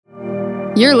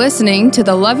You're listening to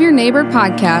the Love Your Neighbor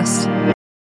podcast.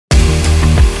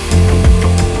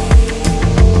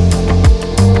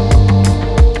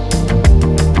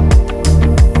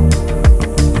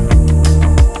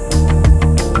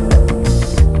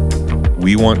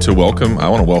 I want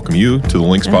to welcome you to the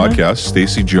Links podcast,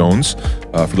 Stacy Jones.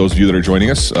 For those of you that are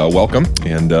joining us, welcome.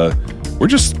 And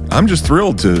I'm just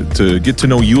thrilled to get to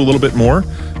know you a little bit more.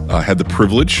 I had the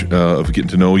privilege of getting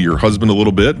to know your husband a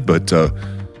little bit, but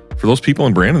for those people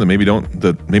in Brandon that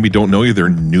maybe don't know you, they're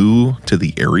new to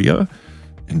the area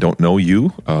and don't know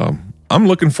you. I'm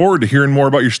looking forward to hearing more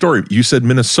about your story. You said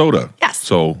Minnesota. Yes.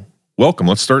 So welcome.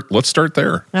 Let's start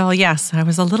there. Well, yes, I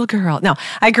was a little girl. No,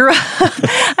 I grew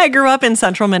up in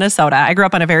central Minnesota. I grew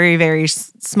up on a very, very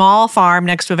small farm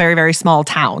next to a very, very small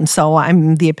town. So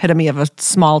I'm the epitome of a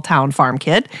small town farm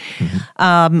kid.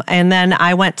 Mm-hmm. And then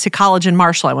I went to college in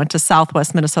Marshall. I went to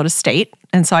Southwest Minnesota State.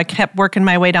 And so I kept working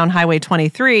my way down Highway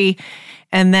 23.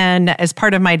 And then as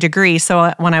part of my degree,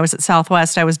 so when I was at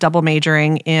Southwest, I was double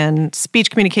majoring in speech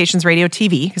communications, radio,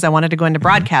 TV, because I wanted to go into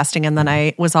broadcasting, and then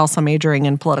I was also majoring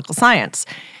in political science.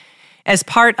 As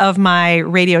part of my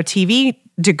radio, TV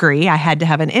degree, I had to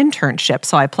have an internship,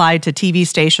 so I applied to TV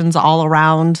stations all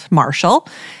around Marshall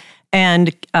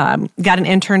and got an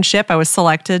internship. I was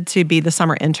selected to be the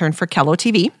summer intern for Kello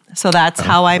TV, so that's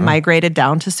how I migrated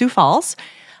down to Sioux Falls.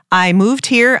 I moved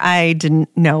here. I didn't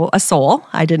know a soul.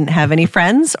 I didn't have any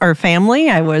friends or family.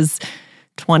 I was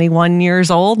 21 years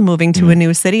old, moving to a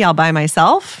new city all by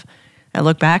myself. I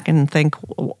look back and think,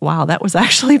 wow, that was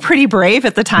actually pretty brave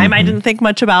at the time. I didn't think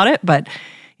much about it, but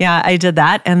yeah, I did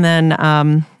that. And then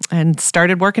and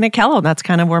started working at Kello. That's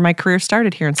kind of where my career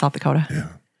started here in South Dakota. Yeah.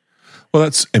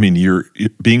 Well, you're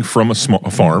being from a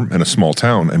farm and a small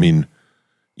town.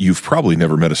 You've probably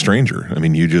never met a stranger.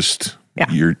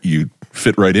 You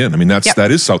fit right in.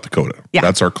 That is South Dakota. Yeah.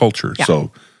 That's our culture. Yeah.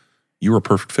 So you were a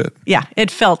perfect fit. Yeah,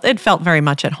 it felt very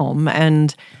much at home,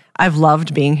 and I've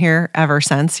loved being here ever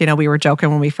since. We were joking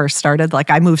when we first started, like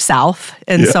I moved south,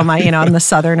 and so I'm the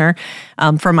southerner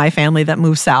from my family that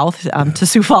moved south to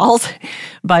Sioux Falls.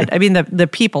 But the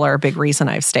people are a big reason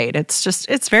I've stayed.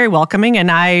 It's very welcoming,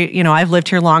 and I've lived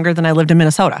here longer than I lived in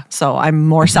Minnesota, so I'm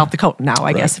more South Dakota now,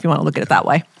 I guess, if you want to look at it that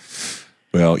way.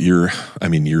 Well, you're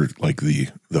like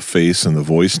the face and the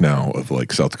voice now of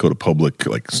like South Dakota Public.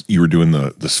 Like you were doing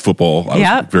this football.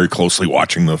 I was very closely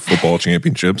watching the football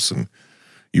championships, and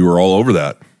you were all over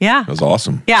that. Yeah. That was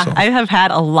awesome. Yeah, so. I have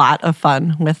had a lot of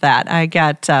fun with that. I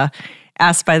got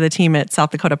asked by the team at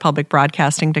South Dakota Public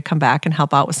Broadcasting to come back and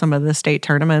help out with some of the state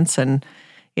tournaments, and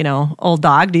old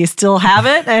dog, do you still have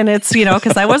it? And it's,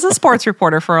 because I was a sports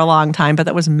reporter for a long time, but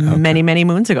that was many, many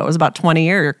moons ago. It was about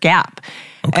 20-year gap.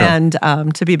 Okay. And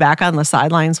to be back on the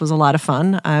sidelines was a lot of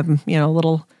fun. I'm, a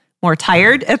little more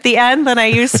tired at the end than I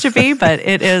used to be, but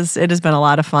it has been a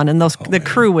lot of fun. And the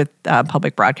crew with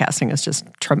public broadcasting is just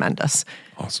tremendous.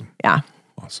 Awesome. Yeah.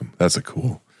 Awesome. That's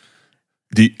cool.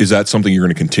 Is that something you're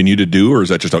going to continue to do, or is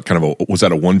that just was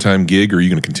that a one-time gig, or are you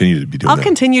going to continue to be doing that? I'll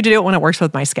continue to do it when it works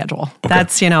with my schedule. Okay.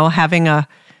 That's, having a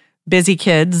busy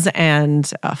kids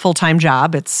and a full-time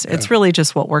job. It's really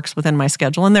just what works within my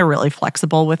schedule, and they're really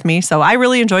flexible with me. So I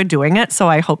really enjoy doing it, so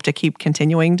I hope to keep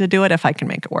continuing to do it if I can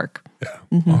make it work. Yeah.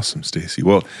 Mm-hmm. Awesome, Stacy.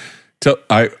 Well,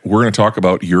 we're going to talk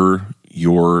about your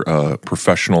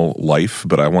professional life,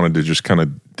 but I wanted to just kind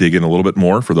of dig in a little bit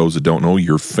more for those that don't know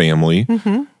your family.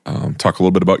 Mm-hmm. Talk a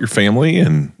little bit about your family,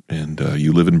 and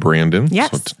you live in Brandon.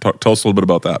 Yes. So tell us a little bit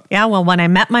about that. Yeah, well, when I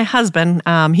met my husband,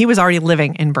 he was already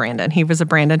living in Brandon. He was a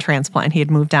Brandon transplant. He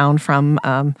had moved down from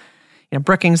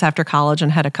Brookings after college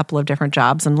and had a couple of different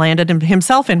jobs and landed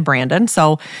himself in Brandon.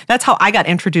 So that's how I got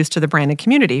introduced to the Brandon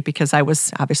community, because I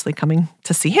was obviously coming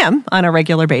to see him on a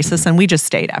regular basis, and we just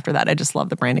stayed after that. I just love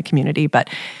the Brandon community.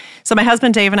 So my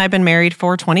husband, Dave, and I have been married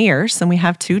for 20 years, and we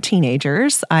have 2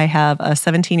 teenagers. I have a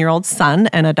 17-year-old son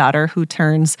and a daughter who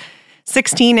turns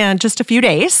 16 in just a few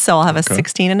days. So I'll have a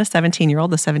 16 and a 17-year-old.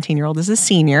 The 17-year-old is a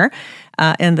senior,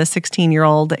 and the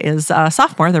 16-year-old is a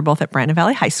sophomore. They're both at Brandon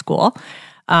Valley High School.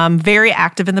 Very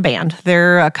active in the band.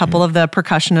 There are a couple of the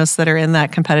percussionists that are in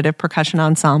that competitive percussion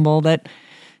ensemble that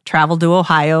travel to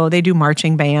Ohio. They do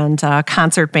marching band,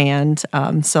 concert band.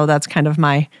 So that's kind of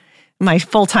my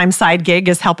full-time side gig,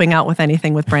 is helping out with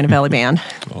anything with Brandon Valley Band.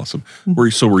 Awesome.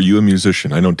 So were you a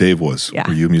musician? I know Dave was. Yeah.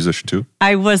 Were you a musician too?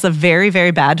 I was a very,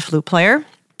 very bad flute player.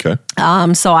 Okay.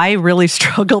 So I really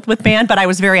struggled with band, but I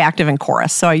was very active in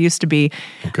chorus. So I used to be,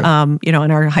 in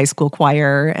our high school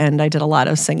choir, and I did a lot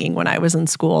of singing when I was in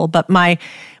school. But my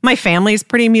family is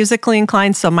pretty musically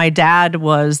inclined. So my dad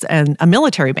was in a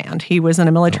military band. He was in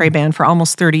a military band for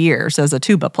almost 30 years as a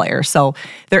tuba player. So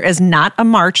there is not a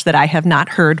march that I have not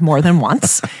heard more than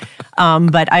once.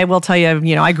 But I will tell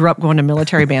you, I grew up going to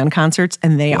military band concerts,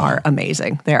 and they are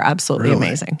amazing. They're absolutely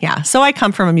amazing. Yeah. So I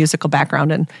come from a musical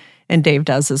background, and Dave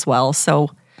does as well. So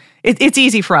it's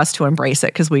easy for us to embrace it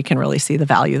because we can really see the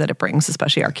value that it brings,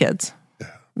 especially our kids. Yeah.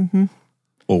 Mm-hmm.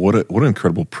 Well, what an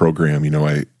incredible program.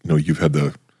 I know you've had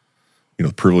the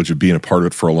privilege of being a part of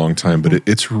it for a long time, but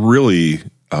it's really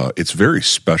it's very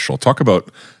special. Talk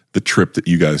about the trip that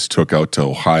you guys took out to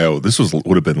Ohio. This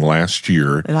would have been last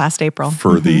April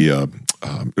for the.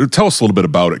 Tell us a little bit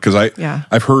about it, because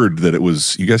I've heard that it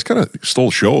was, you guys kind of stole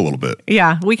the show a little bit.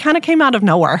 Yeah, we kind of came out of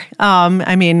nowhere.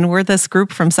 We're this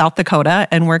group from South Dakota,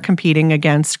 and we're competing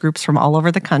against groups from all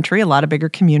over the country, a lot of bigger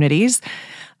communities.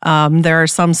 There are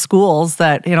some schools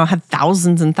that, had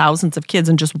thousands and thousands of kids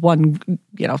in just one,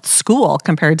 school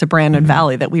compared to Brandon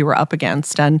Valley that we were up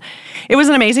against. And it was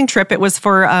an amazing trip. It was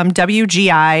for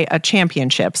WGI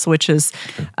Championships, which is,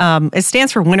 it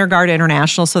stands for Winter Guard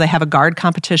International. So they have a guard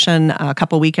competition a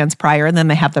couple weekends prior, and then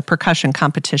they have the percussion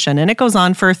competition. And it goes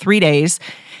on for 3 days.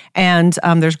 And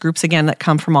there's groups, again, that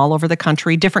come from all over the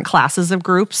country, different classes of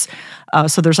groups.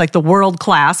 So there's like the world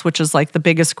class, which is like the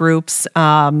biggest groups,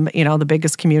 the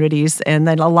biggest communities. And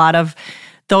then a lot of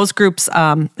those groups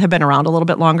have been around a little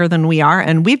bit longer than we are.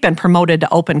 And we've been promoted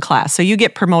to open class. So you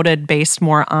get promoted based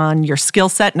more on your skill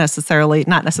set, not necessarily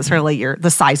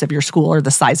the size of your school or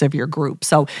the size of your group.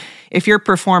 So if you're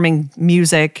performing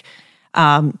music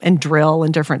and drill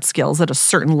and different skills at a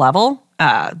certain level,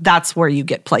 that's where you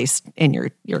get placed in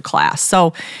your class.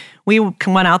 So we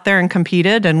went out there and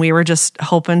competed, and we were just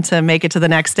hoping to make it to the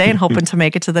next day and hoping to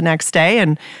make it to the next day.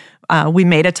 And we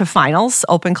made it to finals,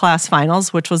 open class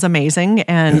finals, which was amazing.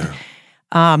 And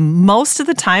most of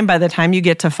the time, by the time you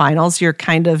get to finals, you're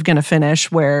kind of going to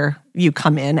finish where you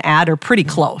come in at or pretty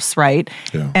close, right?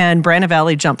 Yeah. And Brandon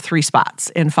Valley jumped 3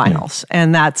 spots in finals.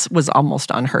 And that was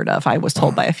almost unheard of, I was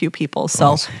told by a few people. So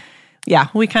awesome. Yeah,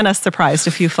 we kind of surprised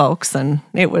a few folks, and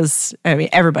it was,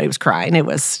 everybody was crying. It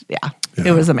was,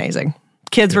 it was amazing.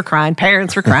 Kids were crying,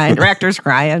 parents were crying, directors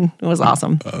crying. It was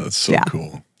awesome. That's so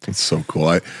cool. That's so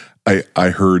cool. I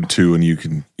heard too, and you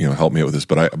can help me out with this,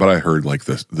 but I heard like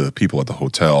the people at the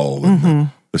hotel and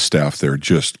the staff there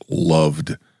just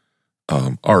loved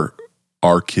our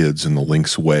kids in the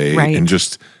Lynx way, right. And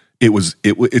just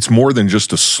it's more than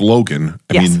just a slogan.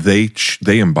 I mean,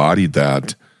 they embodied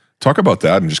that. Talk about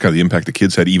that and just kind of the impact the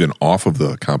kids had even off of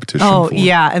the competition. Oh,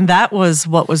 yeah. And that was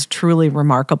what was truly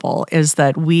remarkable, is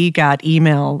that we got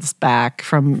emails back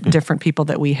from different people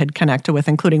that we had connected with,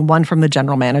 including one from the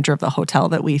general manager of the hotel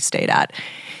that we stayed at.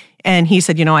 And he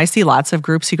said, I see lots of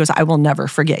groups. He goes, I will never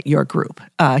forget your group.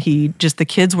 The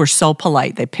kids were so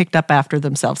polite. They picked up after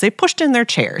themselves. They pushed in their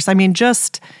chairs. I mean,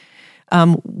 just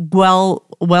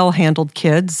well-handled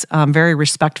kids, very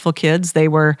respectful kids. They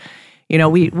were...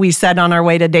 we said on our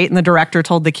way to Dayton, the director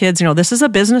told the kids, this is a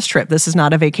business trip. This is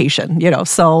not a vacation,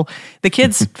 So the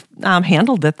kids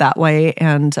handled it that way,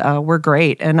 and were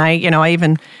great. And I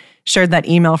even shared that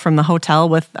email from the hotel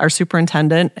with our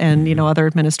superintendent and, other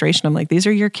administration. I'm like, these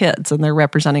are your kids, and they're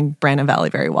representing Brandon Valley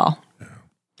very well.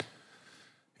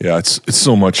 Yeah, it's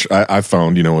so much. I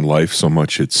found, in life, so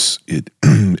much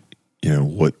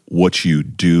what you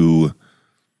do,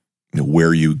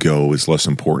 where you go is less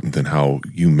important than how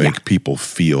you make people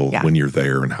feel when you're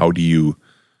there, and how do you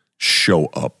show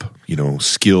up.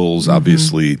 Skills,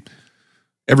 obviously,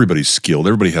 everybody's skilled.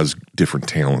 Everybody has different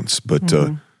talents, but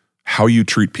how you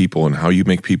treat people and how you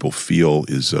make people feel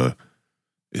is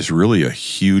really a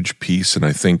huge piece. And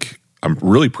I think I'm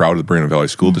really proud of the Brandon Valley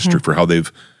School District for how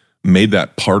they've made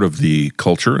that part of the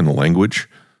culture and the language.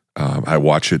 I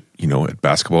watch it, at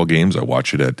basketball games. I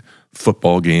watch it at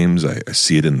football games. I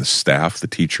see it in the staff, the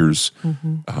teachers,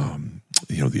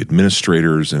 the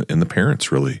administrators, and the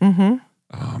parents, really.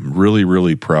 Really,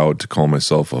 really proud to call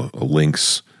myself a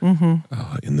Lynx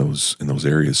in those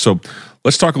areas. So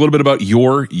let's talk a little bit about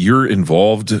you're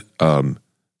involved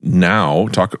now.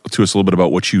 Talk to us a little bit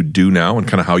about what you do now and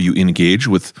kind of how you engage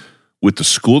with the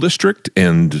school district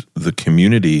and the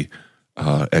community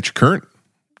at your current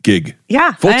gig.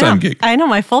 Yeah. Full-time gig. I know,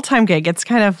 my full-time gig. It's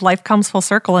kind of life comes full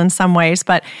circle in some ways.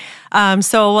 But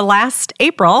so last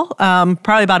April,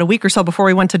 probably about a week or so before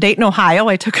we went to Dayton, Ohio,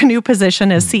 I took a new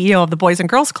position as CEO of the Boys and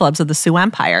Girls Clubs of the Sioux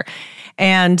Empire.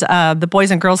 And the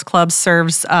Boys and Girls Club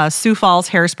serves Sioux Falls,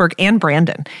 Harrisburg, and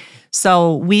Brandon.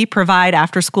 So we provide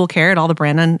after-school care at all the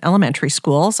Brandon elementary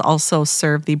schools, also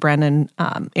serve the Brandon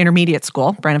Intermediate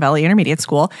School, Brandon Valley Intermediate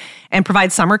School, and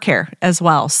provide summer care as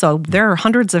well. So there are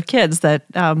hundreds of kids that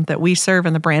we serve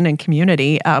in the Brandon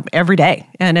community every day.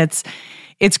 And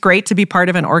it's great to be part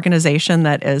of an organization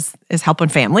that is helping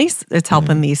families. It's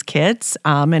helping these kids.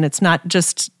 And it's not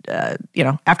just,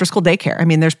 after-school daycare. I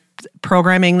mean, there's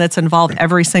programming that's involved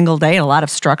every single day, and a lot of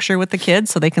structure with the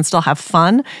kids so they can still have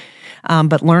fun,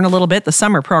 but learn a little bit. The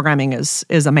summer programming is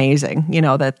amazing,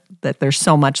 that there's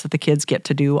so much that the kids get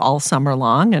to do all summer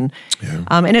long. And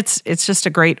and it's just a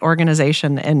great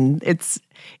organization. And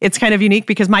it's kind of unique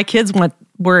because my kids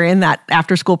were in that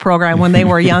after school program when they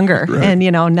were younger. Right.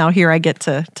 And, now here I get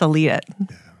to lead it.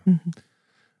 Yeah. Mm-hmm.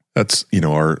 That's,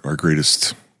 our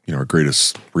greatest, our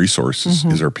greatest resource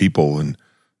is our people. And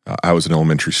I was an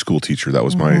elementary school teacher. That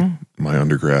was my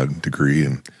undergrad degree.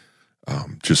 And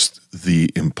just the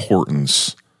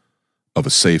importance of a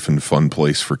safe and fun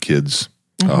place for kids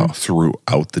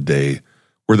throughout the day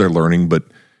where they're learning. But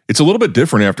it's a little bit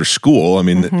different after school. I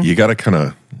mean, you got to kind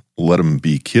of let them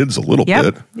be kids a little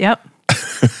bit. Yep.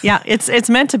 Yeah, it's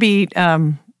meant to be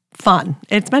fun.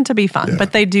 It's meant to be fun,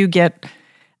 but they do get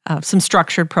some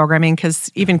structured programming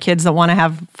because even kids that want to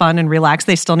have fun and relax,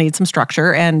 they still need some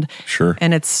structure. And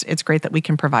and it's great that we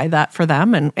can provide that for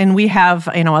them. And we have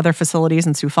other facilities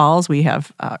in Sioux Falls. We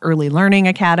have early learning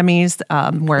academies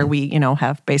where we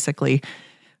have basically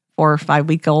 4 or 5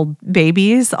 week old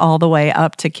babies all the way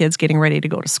up to kids getting ready to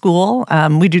go to school.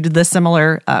 We do the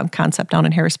similar concept down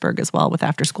in Harrisburg as well with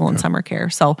after school and summer care.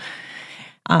 So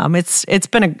it's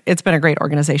been a great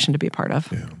organization to be a part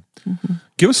of. Yeah. Mm-hmm.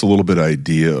 Give us a little bit of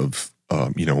idea of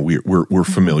we're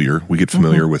familiar. We get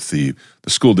familiar with the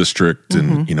school district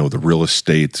and the real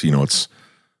estate. It's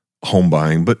home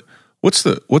buying, but what's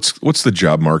the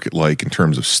job market like in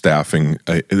terms of staffing?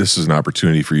 This is an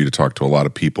opportunity for you to talk to a lot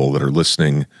of people that are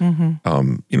listening.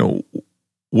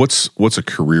 What's a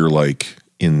career like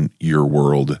in your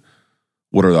world?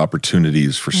 What are the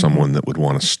opportunities for someone that would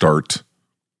want to start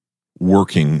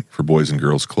working for Boys and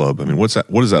Girls Club? I mean, what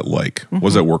is that like? What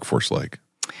is that workforce like?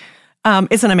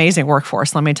 It's an amazing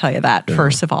workforce. Let me tell you that.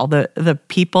 First of all, the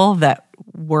people that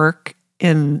work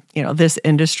in this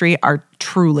industry are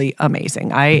truly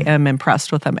amazing. I am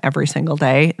impressed with them every single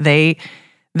day. They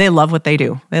love what they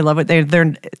do. They love what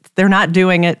they're not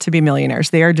doing it to be millionaires.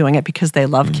 They are doing it because they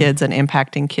love kids and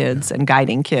impacting kids and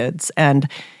guiding kids.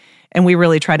 And we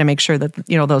really try to make sure that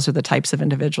those are the types of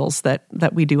individuals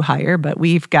that we do hire. But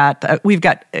we've got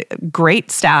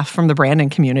great staff from the Brandon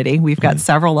community. We've got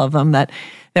several of them that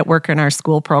work in our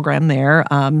school program there.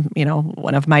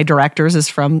 One of my directors is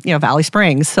from Valley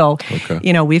Springs, so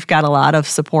we've got a lot of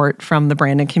support from the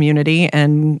Brandon community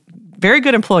and very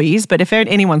good employees. But if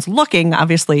anyone's looking,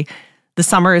 obviously the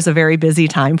summer is a very busy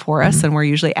time for us, and we're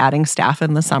usually adding staff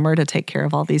in the summer to take care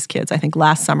of all these kids. I think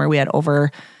last summer we had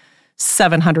over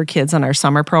 700 kids on our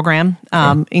summer program,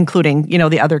 including,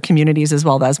 the other communities as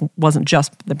well. That wasn't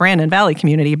just the Brandon Valley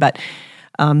community, but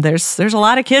there's a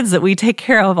lot of kids that we take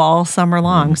care of all summer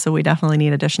long. So we definitely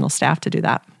need additional staff to do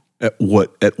that. At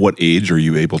what age are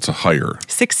you able to hire?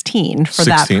 16 for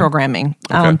that programming.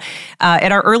 Okay.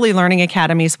 At our early learning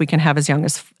academies, we can have as young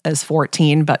as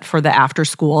 14, but for the after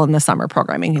school and the summer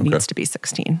programming, it needs to be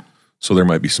 16. So there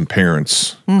might be some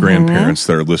parents, grandparents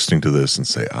that are listening to this and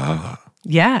say,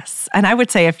 Yes. And I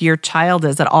would say if your child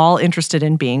is at all interested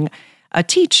in being a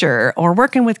teacher or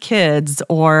working with kids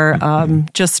or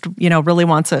just, really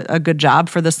wants a good job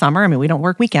for the summer. I mean, we don't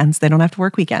work weekends. They don't have to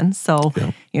work weekends. So,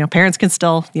 parents can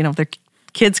still, their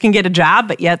kids can get a job,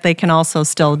 but yet they can also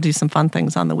still do some fun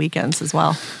things on the weekends as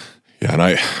well. Yeah. And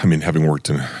I mean, having worked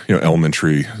in,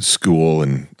 elementary school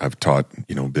and I've taught,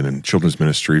 been in children's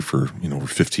ministry for, over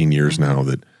 15 years now,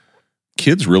 that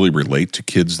kids really relate to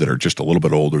kids that are just a little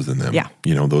bit older than them. Yeah.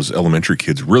 Those elementary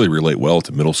kids really relate well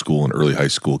to middle school and early high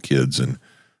school kids. And,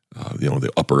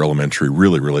 the upper elementary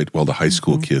really relate well to high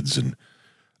school kids. And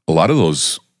a lot of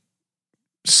those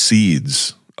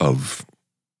seeds of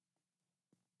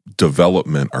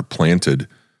development are planted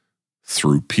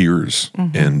through peers.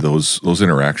 And those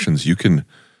interactions, you can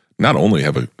not only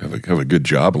have a good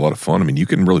job, a lot of fun. I mean, you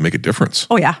can really make a difference.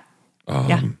 Oh, yeah.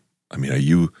 I mean,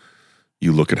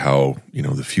 you look at how,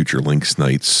 the Future Links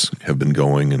nights have been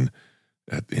going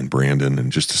in Brandon,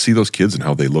 and just to see those kids and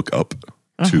how they look up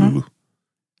to,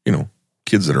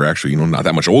 kids that are actually, not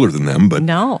that much older than them, but.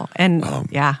 No. And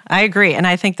I agree. And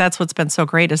I think that's what's been so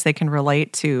great is they can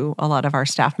relate to a lot of our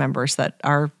staff members that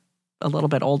are a little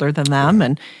bit older than them.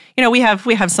 And, we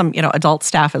have some, adult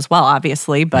staff as well,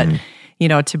 obviously, but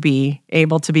to be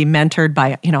able to be mentored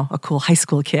by, a cool high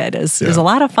school kid is a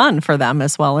lot of fun for them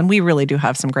as well. And we really do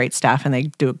have some great staff and they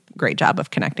do a great job of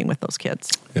connecting with those kids.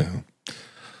 Yeah.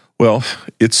 Well,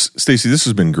 Stacy, this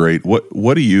has been great.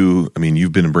 What do you,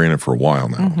 you've been in Brandon for a while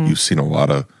now. You've seen a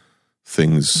lot of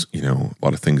things, a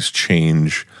lot of things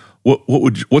change.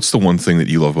 What's the one thing that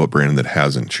you love about Brandon that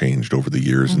hasn't changed over the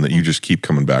years and that you just keep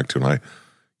coming back to? And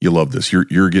you love this.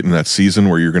 You're getting that season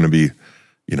where you're going to be,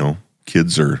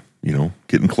 kids are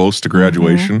getting close to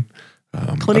graduation.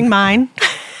 Including mine.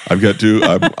 I've got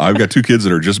two kids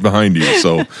that are just behind you.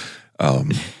 So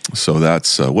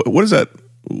that's what is that?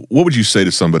 What would you say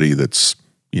to somebody that's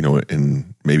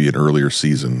in maybe an earlier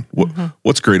season?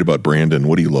 What's great about Brandon?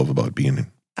 What do you love about being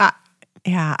in?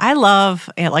 Yeah, I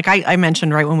love, like I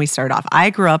mentioned right when we started off,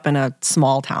 I grew up in a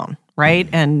small town, right?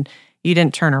 And you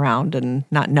didn't turn around and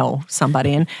not know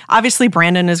somebody. And obviously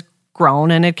Brandon has grown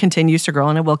and it continues to grow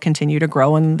and it will continue to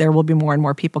grow and there will be more and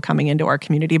more people coming into our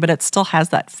community, but it still has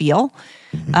that feel.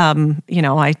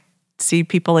 I see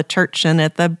people at church and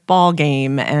at the ball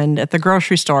game and at the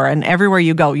grocery store and everywhere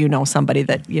you go, somebody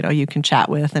that, you can chat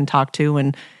with and talk to.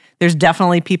 And there's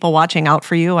definitely people watching out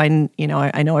for you. I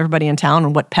know everybody in town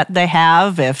and what pet they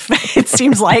have. If it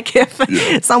seems like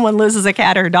if someone loses a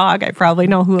cat or a dog, I probably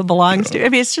know who it belongs to. I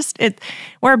mean, it's just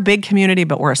we're a big community,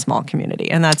 but we're a small community,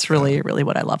 and that's really, really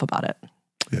what I love about it.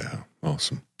 Yeah,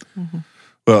 awesome.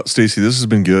 Well, Stacy, this has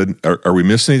been good. Are we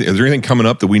missing anything? Is there anything coming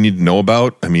up that we need to know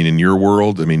about? I mean, in your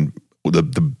world, I mean,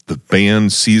 the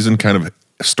band season kind of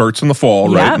starts in the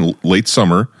fall, right? In late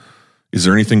summer. Is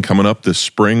there anything coming up this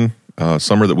spring?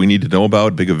 Summer that we need to know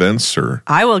about, big events, or?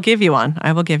 I will give you one.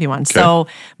 Okay. So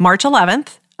March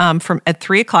 11th, from at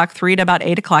 3 to about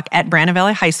 8 o'clock at Brandon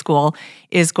Valley High School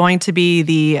is going to be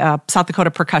the South Dakota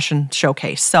Percussion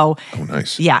Showcase. So, oh,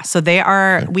 nice. Yeah. So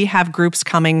we have groups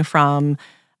coming from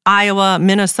Iowa,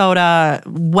 Minnesota,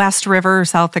 West River,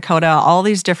 South Dakota, all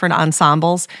these different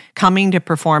ensembles coming to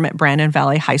perform at Brandon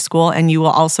Valley High School. And you will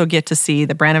also get to see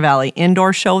the Brandon Valley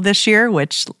Indoor Show this year,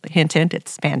 which, hint,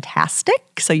 it's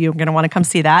fantastic. So you're going to want to come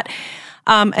see that.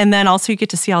 And then also you get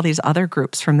to see all these other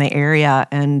groups from the area.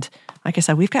 And like I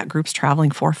said, we've got groups traveling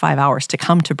 4 or 5 hours to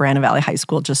come to Brandon Valley High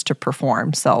School just to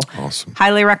perform. So awesome.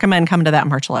 Highly recommend coming to that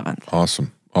March 11th.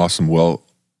 Awesome. Well,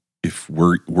 if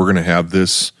we're going to have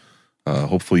this,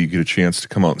 hopefully you get a chance to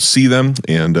come out and see them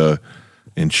and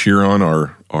cheer on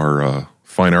our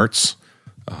fine arts.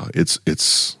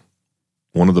 It's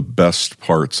one of the best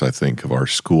parts, I think, of our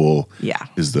school. Yeah,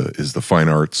 is the fine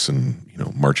arts and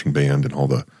marching band and all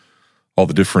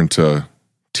the different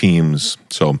teams.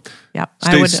 So yeah,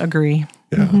 I would agree.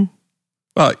 Yeah, and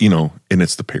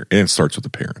it's and it starts with the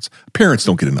parents. Parents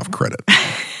don't get enough credit.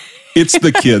 It's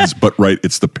the kids, but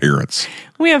it's the parents.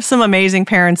 We have some amazing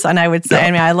parents, and I would say,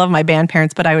 I love my band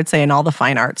parents, but I would say in all the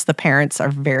fine arts, the parents are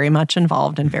very much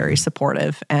involved and very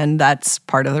supportive, and that's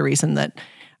part of the reason that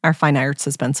our fine arts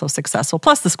has been so successful,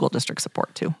 plus the school district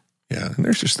support too. Yeah, and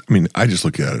there's just, I just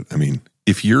look at it.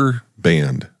 If your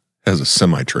band has a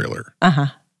semi-trailer,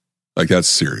 like that's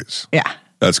serious. Yeah.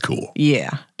 That's cool.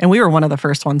 Yeah, and we were one of the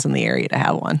first ones in the area to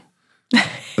have one.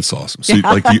 That's awesome. So,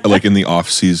 like in the off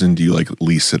season, do you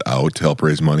lease it out to help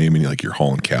raise money? You're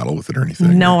hauling cattle with it or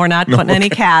anything? No, we're not putting any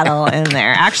cattle in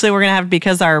there. Actually, we're gonna have,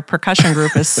 because our percussion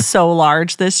group is so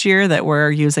large this year, that we're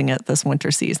using it this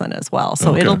winter season as well.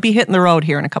 So it'll be hitting the road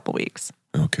here in a couple weeks.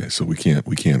 Okay, so we can't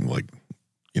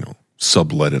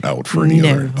sublet it out for any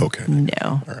other. Okay,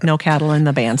 no, right. No cattle in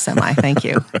the band semi. Thank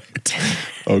you. Right.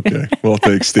 Okay. Well,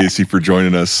 thanks, Stacy, for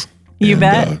joining us. You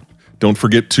bet. Don't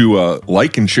forget to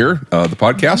like and share the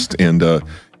podcast. And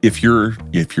if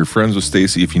you're friends with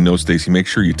Stacy, if you know Stacy, make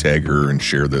sure you tag her and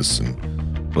share this.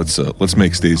 And let's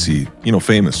make Stacy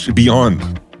famous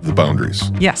beyond the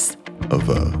boundaries. Yes. Of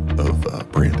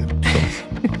Brandon.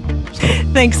 So.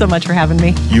 Thanks so much for having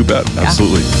me. You bet. Yeah.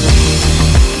 Absolutely.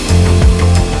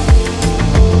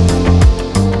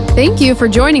 Thank you for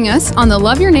joining us on the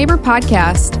Love Your Neighbor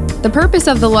podcast. The purpose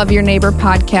of the Love Your Neighbor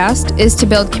podcast is to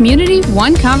build community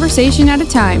one conversation at a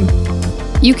time.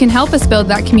 You can help us build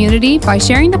that community by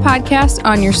sharing the podcast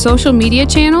on your social media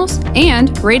channels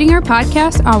and rating our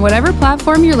podcast on whatever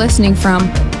platform you're listening from.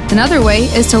 Another way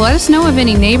is to let us know of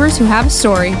any neighbors who have a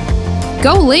story.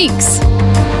 Go Lynx!